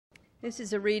This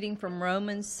is a reading from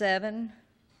Romans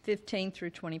 7:15 through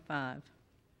 25.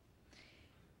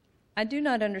 I do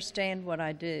not understand what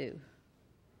I do.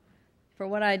 For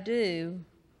what I do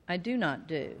not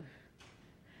do.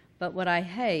 But what I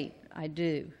hate, I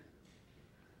do.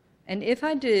 And if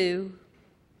I do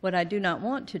what I do not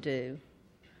want to do,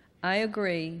 I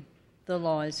agree the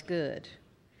law is good.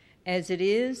 As it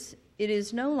is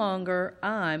no longer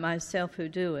I myself who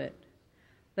do it,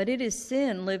 but it is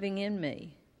sin living in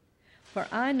me. For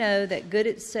I know that good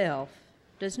itself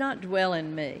does not dwell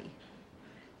in me,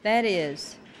 that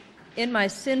is, in my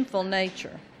sinful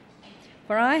nature.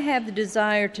 For I have the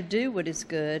desire to do what is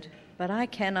good, but I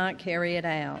cannot carry it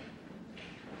out.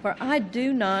 For I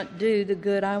do not do the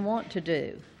good I want to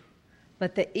do,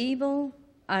 but the evil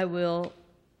I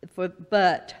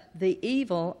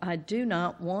do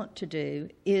not want to do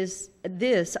is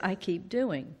this I keep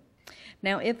doing.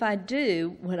 Now if I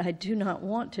do what I do not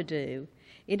want to do,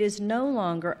 it is no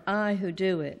longer I who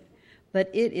do it, but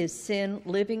it is sin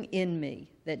living in me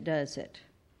that does it.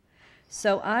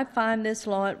 So I find this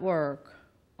law at work.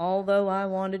 Although I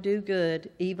want to do good,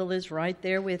 evil is right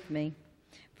there with me.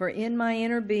 For in my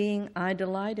inner being I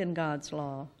delight in God's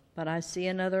law, but I see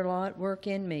another law at work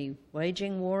in me,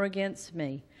 waging war against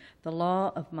me, the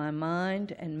law of my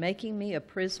mind, and making me a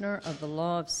prisoner of the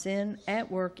law of sin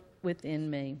at work within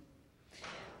me.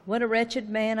 What a wretched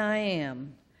man I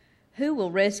am! Who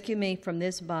will rescue me from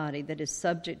this body that is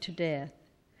subject to death?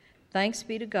 Thanks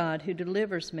be to God who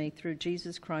delivers me through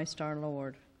Jesus Christ our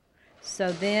Lord.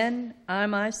 So then I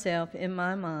myself in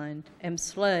my mind am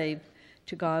slave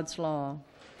to God's law,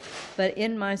 but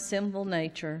in my sinful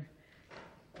nature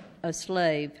a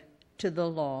slave to the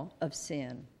law of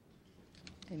sin.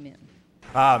 Amen.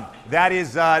 That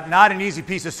is not an easy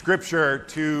piece of scripture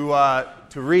to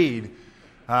read.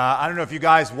 I don't know if you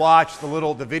guys watch the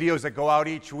videos that go out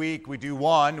each week. We do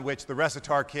one, which the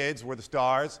Recitar kids were the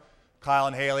stars, Kyle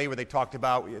and Haley, where they talked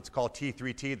about, it's called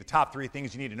T3T, the top 3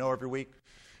 things you need to know every week.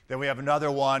 Then we have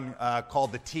another one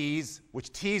called the Tease,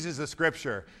 which teases the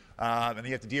scripture. And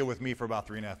you have to deal with me for about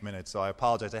 3.5 minutes, so I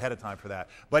apologize ahead of time for that.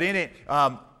 But in it,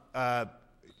 I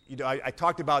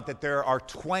talked about that there are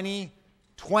 20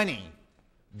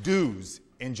 do's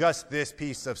in just this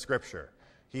piece of scripture.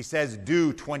 He says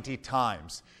do 20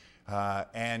 times.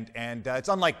 And it's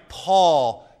unlike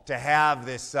Paul to have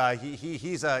this,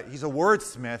 he's a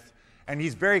wordsmith, and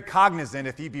he's very cognizant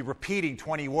if he'd be repeating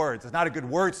 20 words. It's not a good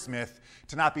wordsmith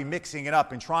to not be mixing it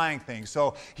up and trying things.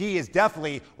 So he is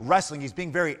definitely wrestling. He's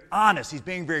being very honest. He's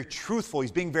being very truthful.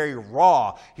 He's being very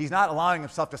raw. He's not allowing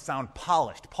himself to sound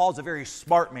polished. Paul's a very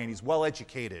smart man. He's well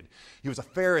educated. He was a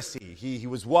Pharisee. He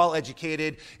was well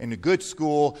educated in a good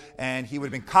school, and he would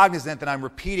have been cognizant that I'm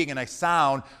repeating and I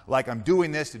sound like I'm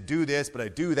doing this to do this, but I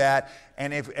do that.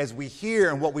 And as we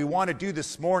hear, and what we want to do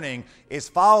this morning is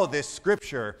follow this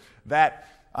scripture that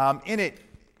in it,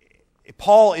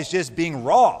 Paul is just being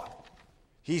raw.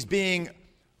 He's being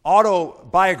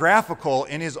autobiographical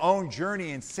in his own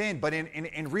journey in sin, but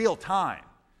in real time.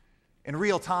 In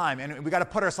real time. And we got to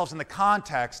put ourselves in the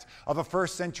context of a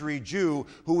first century Jew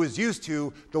who was used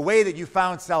to the way that you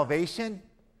found salvation,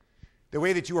 the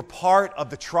way that you were part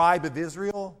of the tribe of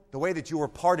Israel, the way that you were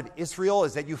part of Israel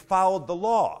is that you followed the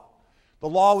law. The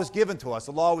law was given to us.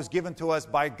 The law was given to us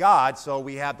by God, so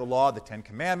we have the law, the 10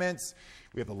 Commandments.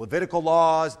 We have the Levitical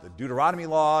laws, the Deuteronomy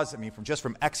laws. I mean,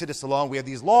 from Exodus alone, we have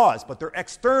these laws, but they're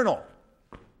external.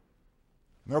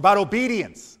 They're about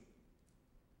obedience.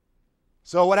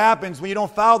 So what happens when you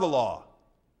don't follow the law?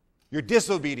 You're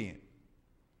disobedient.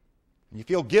 And you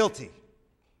feel guilty.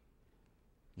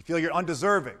 You feel you're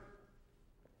undeserving.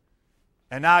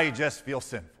 And now you just feel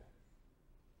sinful.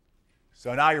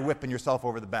 So now you're whipping yourself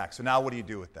over the back. So now what do you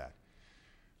do with that?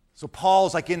 So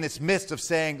Paul's like in this midst of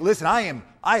saying, listen,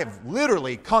 I have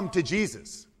literally come to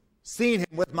Jesus, seen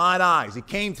him with mine eyes. He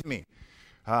came to me.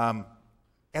 And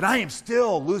I am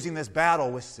still losing this battle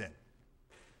with sin.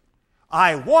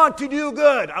 I want to do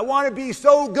good. I want to be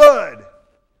so good.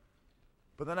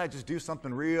 But then I just do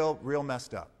something real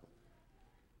messed up.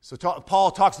 So Paul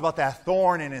talks about that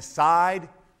thorn in his side.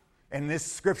 In this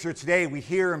scripture today, we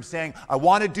hear him saying, I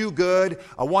want to do good.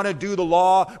 I want to do the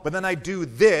law. But then I do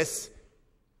this.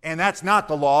 And that's not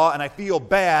the law, and I feel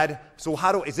bad. So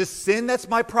is this sin that's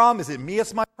my problem? Is it me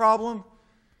that's my problem?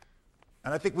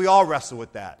 And I think we all wrestle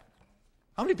with that.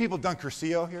 How many people have done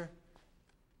Cursillo here?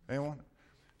 Anyone?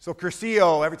 So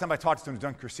Cursillo, every time I talk to someone who's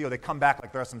done Cursillo, they come back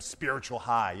like they're on some spiritual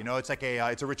high. You know, it's like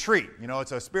it's a retreat. You know,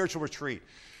 it's a spiritual retreat.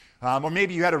 Or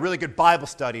maybe you had a really good Bible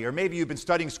study, or maybe you've been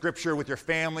studying Scripture with your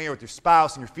family or with your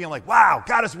spouse, and you're feeling like, wow,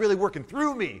 God is really working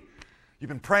through me. You've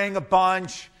been praying a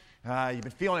bunch. You've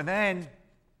been feeling, and then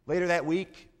later that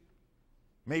week,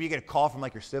 Maybe you get a call from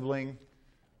like your sibling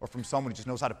or from someone who just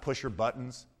knows how to push your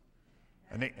buttons.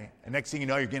 And next thing you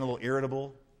know, you're getting a little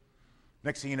irritable.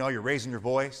 Next thing you know, you're raising your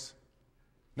voice.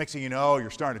 Next thing you know, you're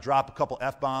starting to drop a couple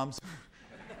F-bombs.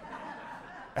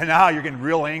 And now you're getting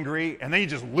real angry, and then you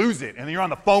just lose it. And then you're on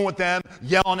the phone with them,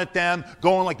 yelling at them,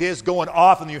 going like this, going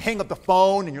off, and then you hang up the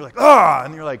phone, and you're like, ah!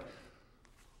 And you're like,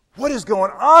 what is going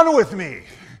on with me?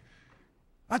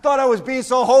 I thought I was being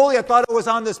so holy. I thought I was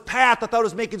on this path. I thought I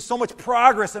was making so much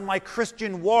progress in my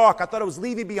Christian walk. I thought I was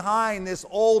leaving behind this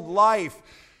old life.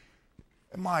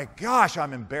 And my gosh,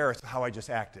 I'm embarrassed how I just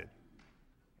acted.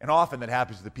 And often that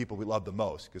happens to the people we love the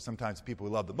most, because sometimes the people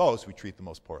we love the most, we treat the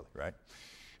most poorly, right?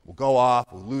 We'll go off,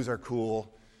 we'll lose our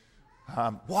cool.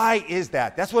 Why is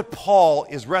that? That's what Paul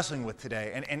is wrestling with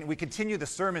today. And we continue the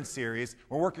sermon series.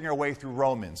 We're working our way through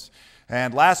Romans.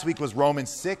 And last week was Romans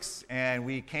 6, and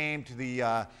we came to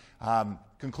the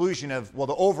conclusion of, well,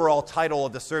 the overall title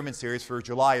of the sermon series for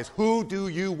July is, Who Do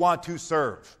You Want to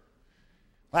Serve?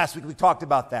 Last week we talked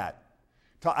about that.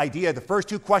 The idea, the first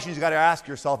two questions you got to ask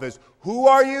yourself is, who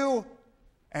are you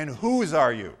and whose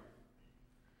are you?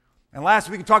 And last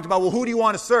week we talked about, well, who do you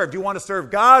want to serve? Do you want to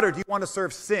serve God or do you want to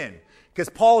serve sin? Because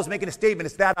Paul is making a statement.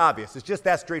 It's that obvious. It's just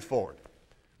that straightforward.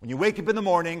 When you wake up in the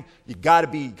morning, you got to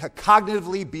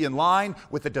cognitively be in line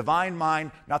with the divine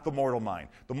mind, not the mortal mind.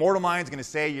 The mortal mind is going to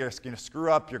say you're going to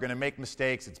screw up, you're going to make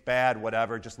mistakes, it's bad,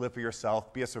 whatever, just live for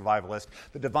yourself, be a survivalist.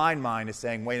 The divine mind is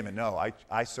saying, wait a minute, no,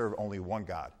 I serve only one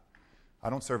God. I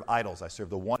don't serve idols, I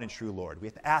serve the one and true Lord. We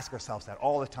have to ask ourselves that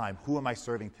all the time. Who am I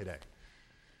serving today?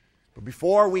 But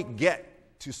before we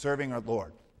get to serving our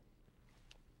Lord,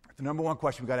 the number one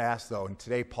question we've got to ask, though, and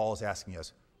today Paul is asking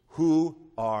us, who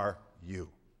are you?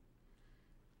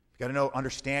 You've got to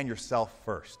understand yourself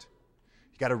first.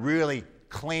 You've got to really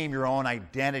claim your own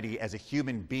identity as a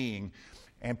human being.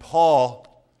 And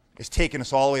Paul is taking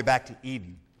us all the way back to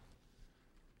Eden.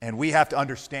 And we have to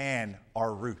understand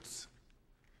our roots.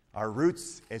 Our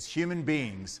roots as human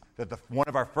beings, that one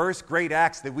of our first great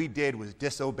acts that we did was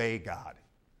disobey God.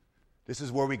 This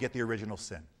is where we get the original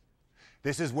sin.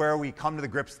 This is where we come to the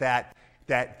grips that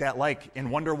like in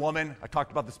Wonder Woman, I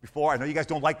talked about this before. I know you guys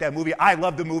don't like that movie. I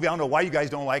love the movie. I don't know why you guys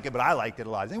don't like it, but I liked it a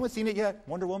lot. Has anyone seen it yet?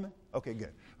 Wonder Woman? Okay,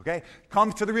 good. Okay?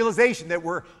 Comes to the realization that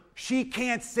she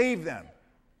can't save them.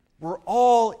 We're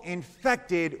all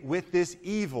infected with this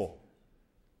evil.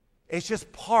 It's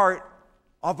just part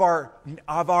of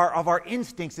our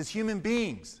instincts as human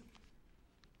beings.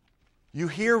 You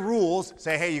hear rules,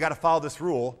 say, hey, you got to follow this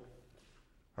rule.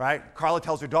 Right? Carla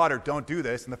tells her daughter, don't do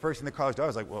this. And the first thing that Carla's daughter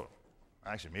is like, well,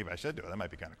 actually, maybe I should do it. That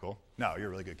might be kind of cool. No, you're a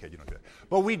really good kid. You don't do it.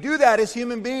 But we do that as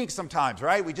human beings sometimes,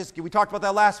 right? We talked about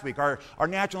that last week. Our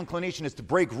natural inclination is to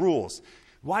break rules.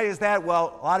 Why is that?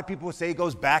 Well, a lot of people would say it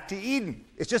goes back to Eden.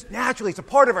 It's just naturally. It's a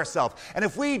part of ourselves. And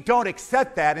if we don't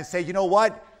accept that and say, you know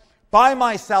what? By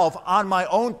myself, on my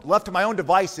own, left to my own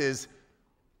devices,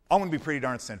 I'm going to be pretty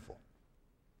darn sinful.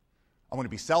 I'm going to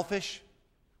be selfish.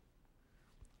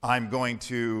 I'm going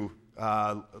to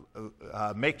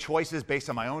make choices based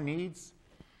on my own needs.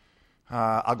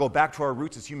 I'll go back to our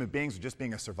roots as human beings of just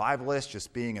being a survivalist,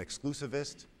 just being an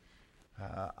exclusivist.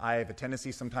 I have a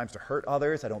tendency sometimes to hurt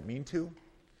others. I don't mean to.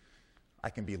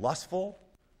 I can be lustful.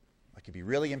 I can be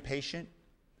really impatient.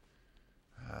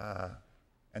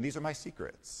 And these are my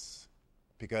secrets.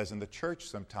 Because in the church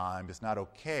sometimes it's not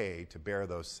okay to bear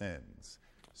those sins.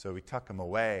 So we tuck them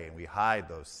away and we hide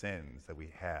those sins that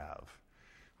we have.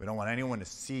 We don't want anyone to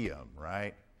see them,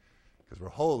 right? Because we're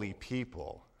holy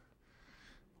people.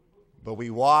 But we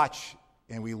watch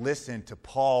and we listen to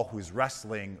Paul, who's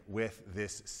wrestling with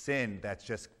this sin that's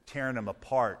just tearing him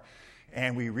apart.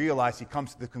 And we realize he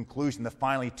comes to the conclusion that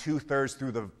finally two-thirds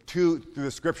through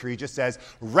the scripture, he just says,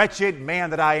 wretched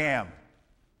man that I am.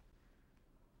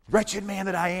 Wretched man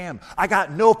that I am. I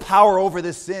got no power over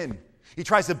this sin. He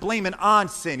tries to blame it on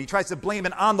sin. He tries to blame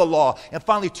it on the law. And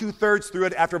finally, two-thirds through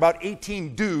it, after about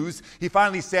 18 do's, he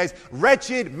finally says,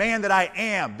 wretched man that I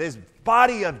am, this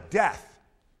body of death.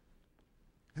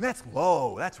 And that's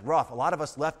low. That's rough. A lot of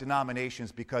us left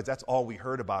denominations because that's all we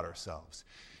heard about ourselves.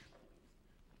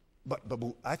 But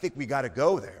I think we got to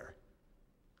go there.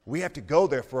 We have to go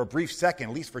there for a brief second,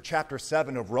 at least for chapter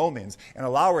 7 of Romans, and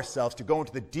allow ourselves to go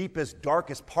into the deepest,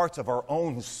 darkest parts of our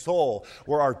own soul,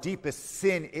 where our deepest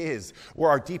sin is, where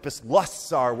our deepest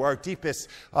lusts are, where our deepest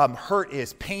hurt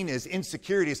is, pain is,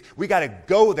 insecurity is. We got to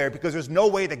go there because there's no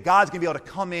way that God's going to be able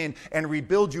to come in and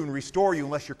rebuild you and restore you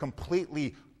unless you're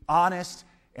completely honest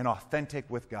and authentic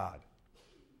with God.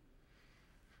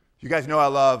 You guys know I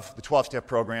love the 12-step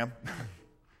program.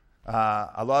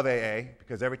 I love AA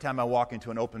because every time I walk into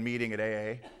an open meeting at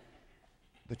AA,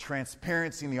 the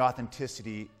transparency and the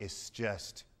authenticity is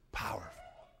just powerful.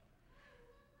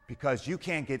 Because you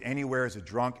can't get anywhere as a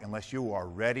drunk unless you are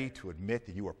ready to admit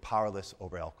that you are powerless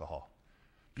over alcohol.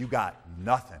 You got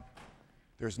nothing.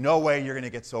 There's no way you're going to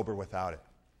get sober without it.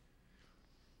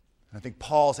 And I think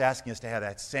Paul's asking us to have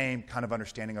that same kind of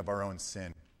understanding of our own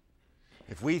sin.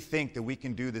 If we think that we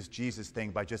can do this Jesus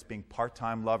thing by just being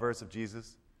part-time lovers of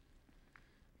Jesus,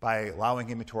 by allowing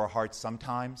him into our hearts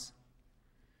sometimes,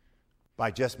 by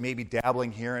just maybe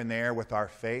dabbling here and there with our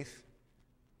faith,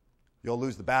 you'll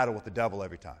lose the battle with the devil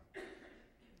every time.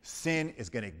 Sin is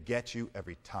going to get you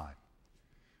every time.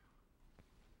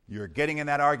 You're getting in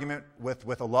that argument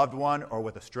with a loved one or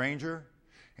with a stranger,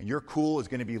 and your cool is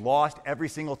going to be lost every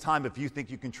single time if you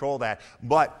think you control that.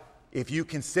 But if you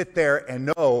can sit there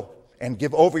and know and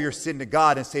give over your sin to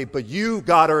God and say, but you,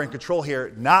 God, are in control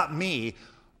here, not me,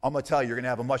 I'm going to tell you, you're going to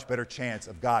have a much better chance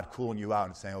of God cooling you out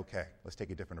and saying, okay, let's take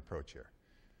a different approach here.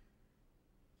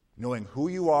 Knowing who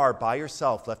you are by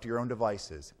yourself, left to your own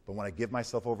devices, but when I give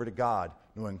myself over to God,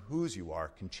 knowing whose you are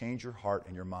can change your heart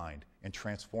and your mind and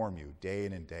transform you day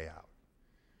in and day out.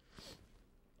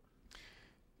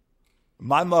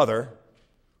 My mother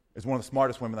is one of the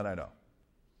smartest women that I know.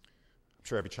 I'm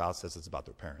sure every child says it's about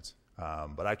their parents,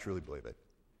 but I truly believe it.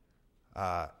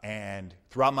 And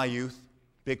throughout my youth,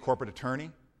 big corporate attorney,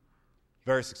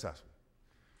 very successful.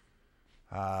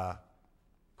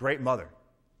 Great mother.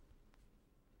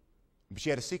 But she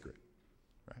had a secret,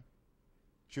 right?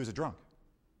 She was a drunk.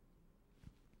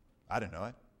 I didn't know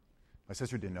it. My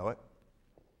sister didn't know it.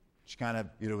 She kind of,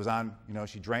 was on,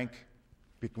 she drank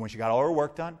when she got all her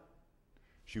work done.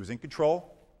 She was in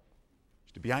control.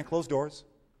 She was behind closed doors.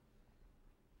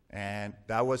 And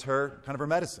that was her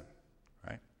medicine,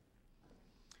 right?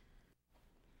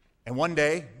 And one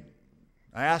day,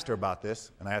 I asked her about this,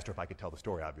 and I asked her if I could tell the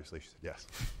story, obviously. She said yes.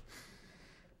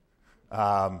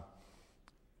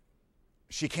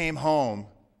 She came home,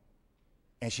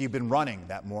 and she had been running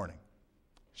that morning.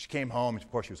 She came home, and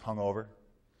of course she was hungover,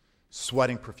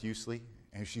 sweating profusely,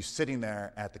 and she's sitting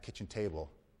there at the kitchen table.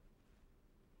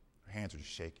 Her hands are just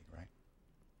shaking, right?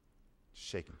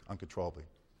 Shaking uncontrollably.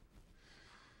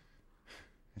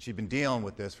 And she'd been dealing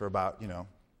with this for about,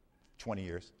 20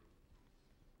 years.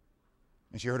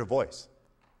 And she heard a voice.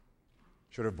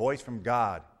 She heard a voice from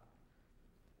God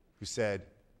who said,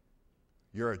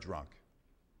 "You're a drunk.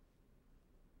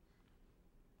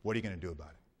 What are you going to do about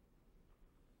it?"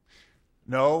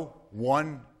 No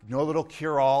little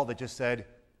cure-all that just said,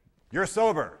 "You're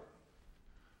sober."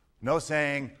 No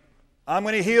saying, "I'm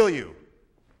going to heal you."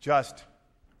 Just,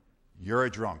 "You're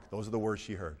a drunk." Those are the words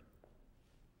she heard.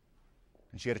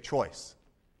 And she had a choice.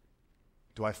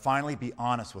 Do I finally be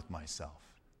honest with myself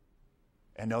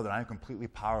and know that I'm completely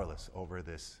powerless over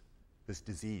this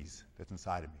disease that's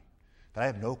inside of me, that I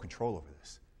have no control over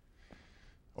this?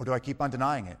 Or do I keep on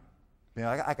denying it?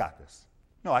 I got this.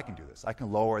 No, I can do this. I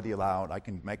can lower the amount. I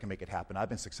can make it happen. I've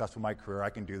been successful in my career. I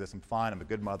can do this. I'm fine. I'm a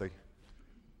good mother.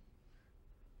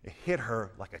 It hit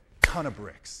her like a ton of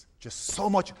bricks. Just so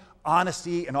much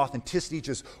honesty and authenticity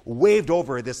just waved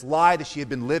over this lie that she had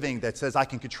been living that says, I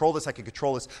can control this, I can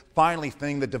control this. Finally,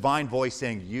 feeling the divine voice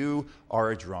saying, "You are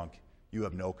a drunk. You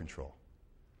have no control."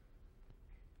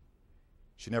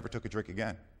 She never took a drink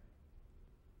again.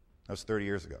 That was 30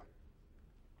 years ago.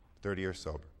 30 years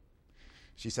sober.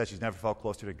 She said she's never felt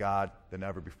closer to God than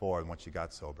ever before once she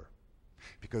got sober.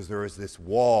 Because there was this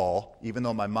wall, even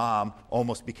though my mom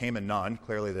almost became a nun,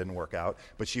 clearly it didn't work out,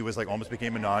 but she was almost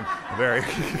became a nun,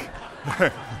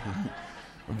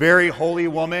 very holy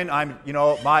woman.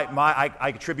 I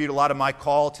attribute a lot of my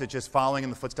call to just following in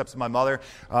the footsteps of my mother.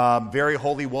 Very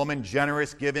holy woman,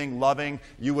 generous, giving, loving.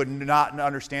 You would not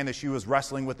understand that she was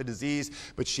wrestling with the disease,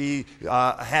 but she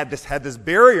had this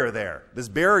barrier there, this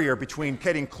barrier between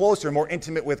getting closer, more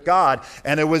intimate with God,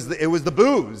 and it was the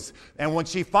booze. And when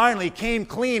she finally came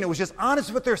clean, it was just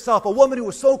honest with herself. A woman who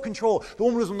was so controlled. The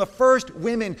woman who was one of the first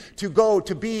women to go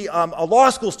to be a law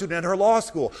school student at her law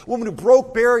school. A woman who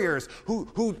broke barriers, who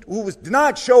did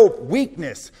not show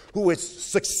weakness, who was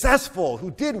successful,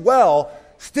 who did well,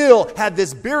 still had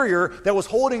this barrier that was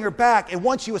holding her back. And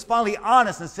once she was finally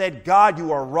honest and said, "God,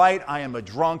 you are right. I am a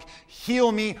drunk.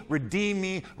 Heal me, redeem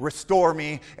me, restore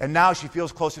me." And now she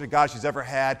feels closer to God than she's ever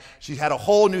had. She's had a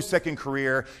whole new second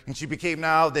career. And she became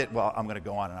I'm going to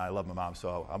go on, and I love my mom,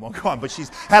 so I won't go on. But she's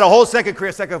had a whole second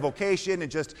career, second vocation,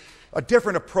 and just a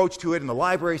different approach to it in the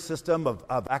library system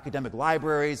of academic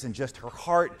libraries, and just her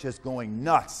heart just going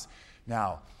nuts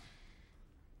now.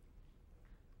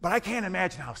 But I can't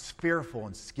imagine how fearful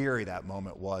and scary that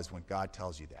moment was when God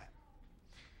tells you that.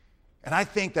 And I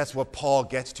think that's what Paul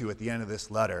gets to at the end of this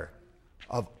letter.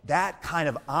 of that kind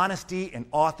of honesty and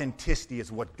authenticity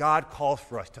is what God calls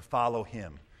for us to follow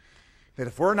him. That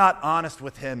if we're not honest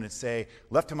with him and say,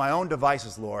 left to my own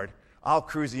devices, Lord, I'll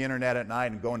cruise the internet at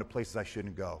night and go into places I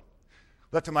shouldn't go.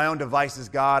 Left to my own devices,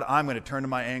 God, I'm going to turn to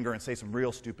my anger and say some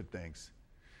real stupid things.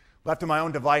 Left to my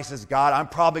own devices, God, I'm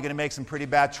probably going to make some pretty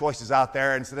bad choices out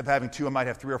there. Instead of having 2, I might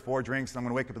have 3 or 4 drinks, and I'm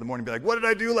going to wake up in the morning and be like, what did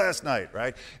I do last night,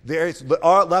 right?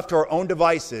 Left to our own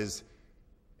devices,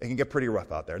 it can get pretty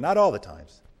rough out there. Not all the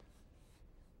times.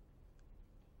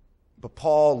 But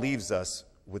Paul leaves us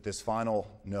with this final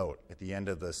note at the end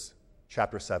of this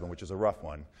chapter 7, which is a rough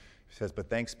one. He says, but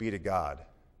thanks be to God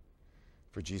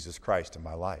for Jesus Christ in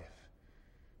my life.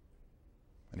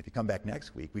 And if you come back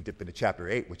next week, we dip into chapter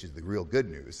 8, which is the real good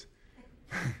news.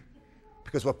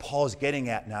 Because what Paul's getting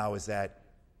at now is that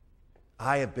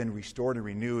I have been restored and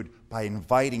renewed by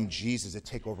inviting Jesus to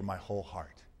take over my whole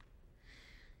heart.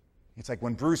 It's like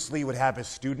when Bruce Lee would have his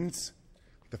students,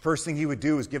 the first thing he would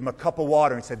do is give them a cup of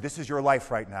water and said, this is your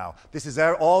life right now. This is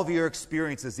all of your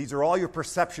experiences. These are all your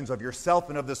perceptions of yourself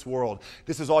and of this world.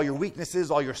 This is all your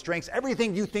weaknesses, all your strengths.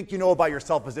 Everything you think you know about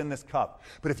yourself is in this cup.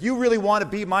 But if you really want to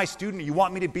be my student, you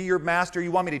want me to be your master,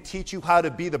 you want me to teach you how to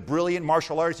be the brilliant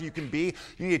martial artist you can be,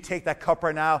 you need to take that cup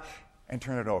right now and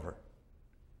turn it over.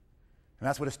 And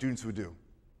that's what the students would do,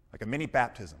 like a mini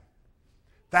baptism.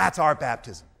 That's our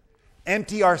baptism.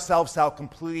 Empty ourselves out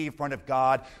completely in front of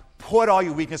God. Put all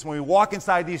your weakness. When we walk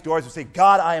inside these doors, we say,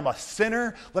 God, I am a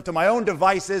sinner. Left to my own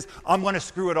devices, I'm going to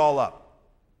screw it all up.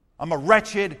 I'm a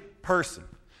wretched person.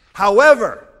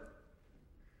 However,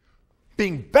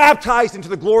 being baptized into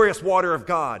the glorious water of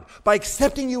God, by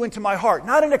accepting you into my heart,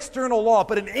 not an external law,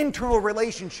 but an internal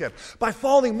relationship, by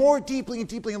falling more deeply and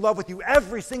deeply in love with you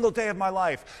every single day of my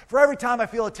life. For every time I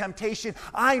feel a temptation,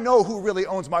 I know who really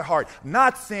owns my heart.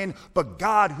 Not sin, but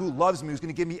God who loves me, who's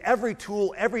going to give me every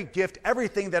tool, every gift,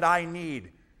 everything that I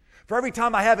need. For every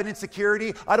time I have an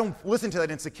insecurity, I don't listen to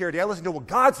that insecurity. I listen to what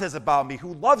God says about me,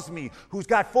 who loves me, who's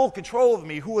got full control of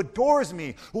me, who adores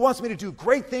me, who wants me to do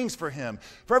great things for him.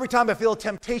 For every time I feel a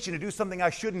temptation to do something I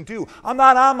shouldn't do, I'm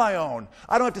not on my own.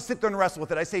 I don't have to sit there and wrestle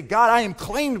with it. I say, God, I am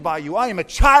claimed by you. I am a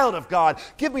child of God.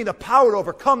 Give me the power to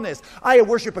overcome this. I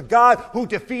worship a God who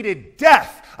defeated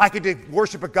death. I could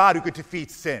worship a God who could defeat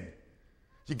sin.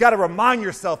 You got to remind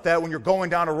yourself that when you're going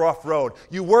down a rough road.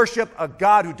 You worship a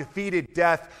God who defeated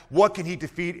death. What can he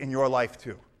defeat in your life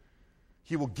too?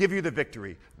 He will give you the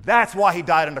victory. That's why he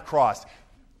died on the cross.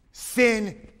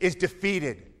 Sin is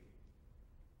defeated.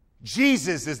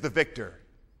 Jesus is the victor.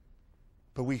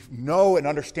 But we know and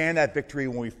understand that victory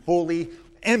when we fully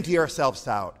empty ourselves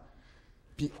out.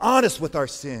 Be honest with our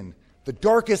sin. The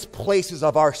darkest places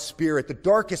of our spirit, the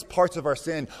darkest parts of our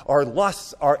sin, our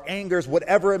lusts, our angers,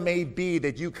 whatever it may be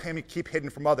that you can keep hidden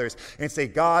from others, and say,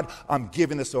 God, I'm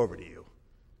giving this over to you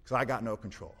because I got no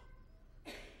control.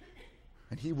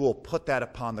 And he will put that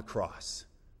upon the cross,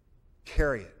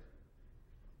 carry it,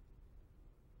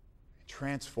 and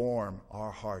transform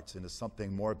our hearts into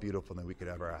something more beautiful than we could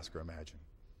ever ask or imagine.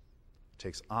 It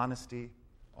takes honesty,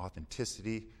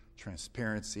 authenticity,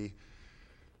 transparency,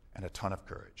 and a ton of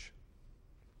courage.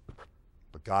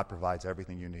 But God provides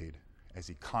everything you need as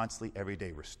he constantly, every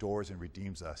day, restores and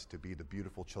redeems us to be the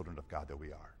beautiful children of God that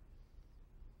we are.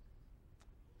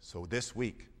 So this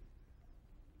week,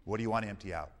 what do you want to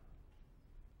empty out?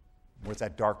 Where's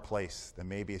that dark place that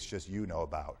maybe it's just you know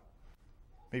about?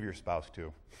 Maybe your spouse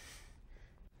too.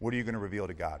 What are you going to reveal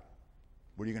to God?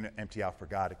 What are you going to empty out for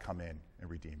God to come in and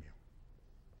redeem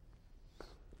you?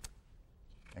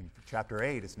 And chapter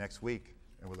 8 is next week,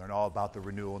 and we'll learn all about the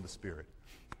renewal in the Spirit.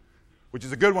 Which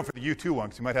is a good one for the U2 one,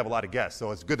 because you might have a lot of guests.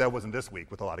 So it's good that wasn't this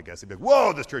week with a lot of guests. They'd be like,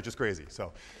 whoa, this church is crazy.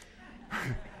 So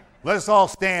let us all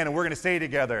stand, and we're going to say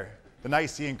together the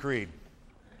Nicene Creed.